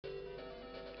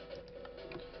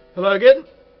Hello again.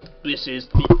 This is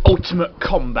the Ultimate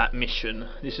Combat Mission.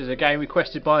 This is a game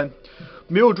requested by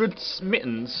Mildred's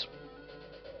Mittens.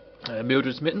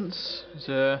 Mildred's Mittens is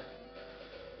a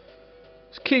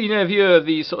keen viewer of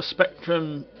these sort of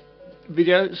Spectrum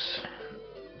videos.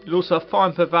 You'll also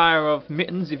find purveyor of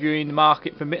mittens if you're in the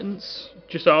market for mittens.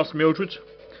 Just ask Mildred.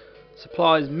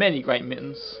 Supplies many great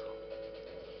mittens.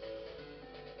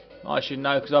 I should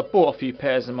know because I bought a few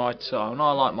pairs in my time and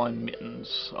I like my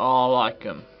mittens. I like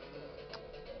them.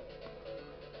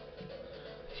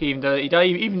 He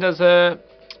even does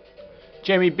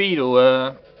Jeremy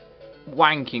Beadle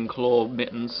wanking claw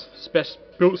mittens,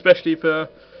 built especially for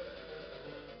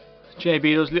Jeremy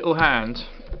Beadle's little hand.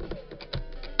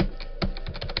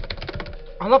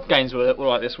 I love games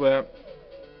like this where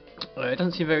it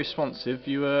doesn't seem very responsive.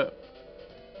 You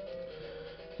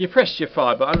press your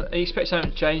fire button and you expect something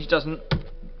to change, it doesn't,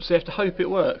 so you have to hope it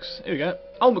works. Here we go.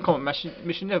 Ultimate Combat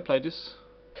Mission, never played this.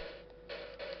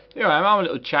 Here I am, I'm a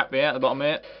little chap here at the bottom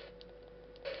here.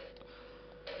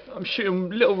 I'm shooting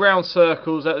little round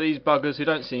circles at these buggers who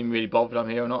don't seem really bothered I'm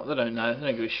here or not. They don't know, they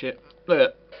don't give a shit. Look at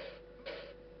it.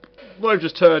 They've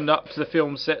just turned up to the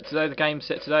film set today, the game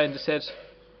set today, and just said,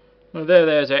 well,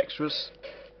 there's extras.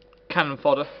 Cannon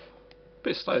fodder.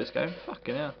 Bit slow this game,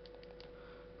 fucking hell.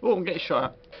 Oh, I'm getting shot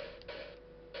at.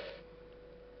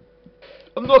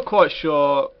 I'm not quite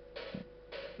sure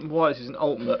why this is an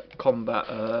ultimate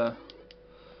combat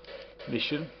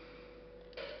mission.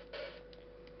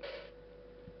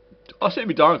 I seem to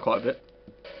be dying quite a bit.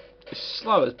 It's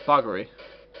slow as buggery.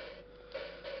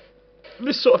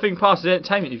 This sort of thing passes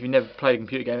entertainment if you've never played a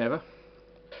computer game ever,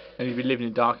 and you've been living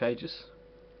in dark ages.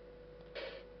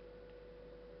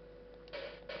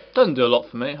 Doesn't do a lot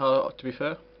for me, to be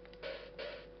fair.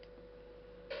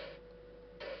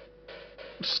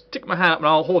 Stick my hand up an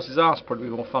old horse's ass would probably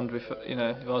be more fun, if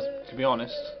I was to be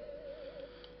honest.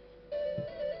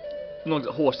 As long as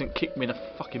the horse didn't kick me in the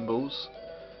fucking balls.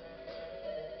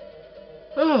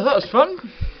 Oh, that was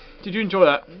fun. Did you enjoy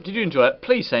that? Did you enjoy it?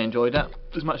 Please say you enjoyed that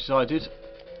as much as I did.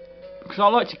 Because I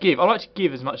like to give. I like to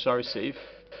give as much as I receive.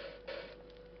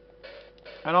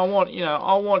 And I want,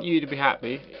 I want you to be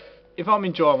happy. If I'm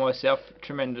enjoying myself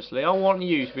tremendously, I want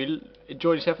you to be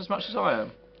enjoying yourself as much as I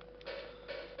am.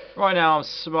 Right now I'm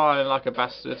smiling like a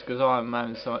bastard because I'm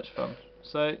having so much fun.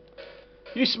 So,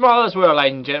 you smile as well,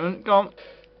 ladies and gentlemen. Go on.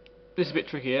 This is a bit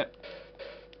tricky here.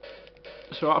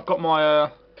 So I've got my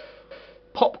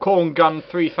popcorn gun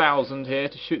 3000 here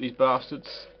to shoot these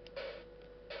bastards.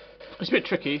 It's a bit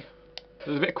tricky.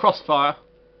 There's a bit of crossfire.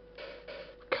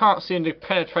 Can't seem to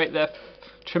penetrate their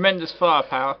tremendous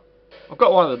firepower. I've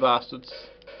got one of the bastards.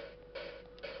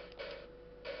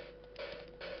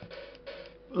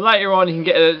 Later on you can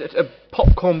get a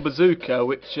popcorn bazooka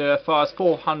which fires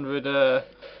 400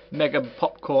 mega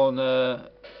popcorn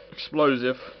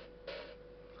explosive.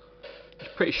 It's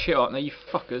pretty shit, aren't they? You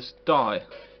fuckers, die.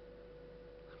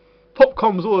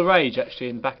 Popcorn was all the rage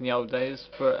actually back in the old days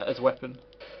as a weapon.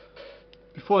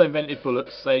 Before they invented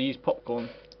bullets, they used popcorn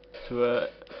to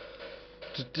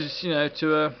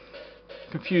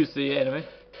confuse the enemy.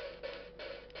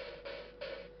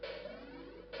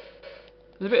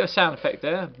 There's a bit of a sound effect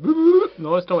there.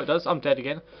 Noise, no it does. I'm dead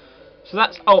again. So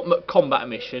that's Ultimate Combat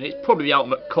Mission. It's probably the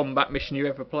Ultimate Combat Mission you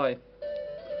ever play.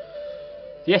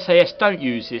 The SAS don't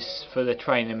use this for their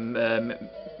training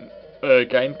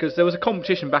game because there was a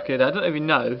competition back in the day. I don't even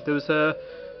know. There was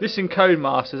this in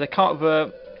Codemasters. They can't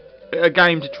have a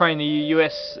game to train the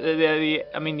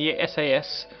the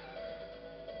SAS,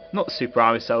 not the Super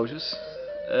Army soldiers,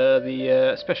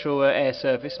 the Special Air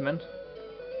Servicemen.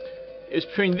 It was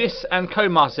between this and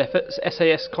Codemasters' efforts,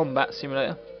 SAS Combat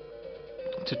Simulator,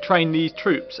 to train these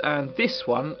troops, and this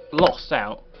one lost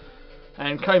out.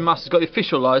 And Codemasters got the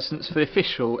official license for the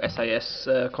official SAS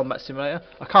Combat Simulator.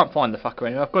 I can't find the fucker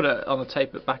anyway. I've got it on the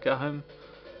tape back at home.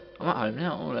 I'm at home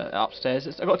now, upstairs.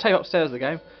 I've got a tape upstairs of the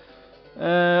game.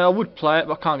 I would play it,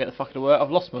 but I can't get the fucker to work.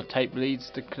 I've lost my tape leads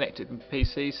to connect it to the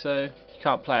PC, so you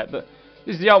can't play it. But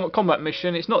this is the Ultimate Combat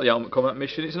Mission. It's not the Ultimate Combat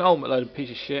Mission. It's an ultimate load of piece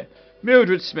of shit.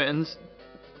 Mildred Mittens,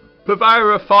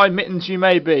 purveyor of fine mittens you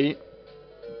may be,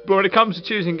 but when it comes to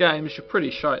choosing games, you're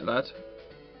pretty shite, lad.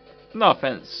 No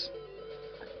offence.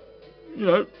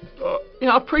 I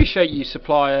appreciate you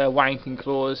supply wanking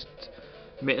claws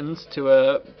mittens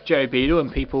to Jerry Beadle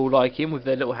and people like him with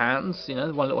their little hands.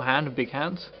 One little hand and big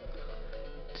hands.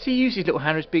 Does he use his little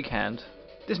hand or his big hand?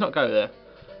 Does not go there.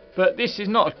 But this is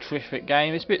not a terrific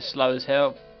game. It's a bit slow as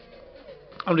hell.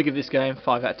 I'm going to give this game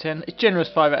 5 out of 10. It's generous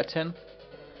 5 out of 10.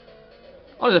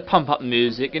 I'll just pump up the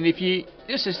music, and if you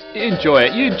just enjoy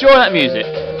it, you enjoy that music.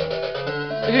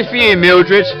 This is for you,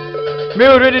 Mildred.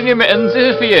 Mildred and your mittens,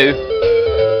 this is for you.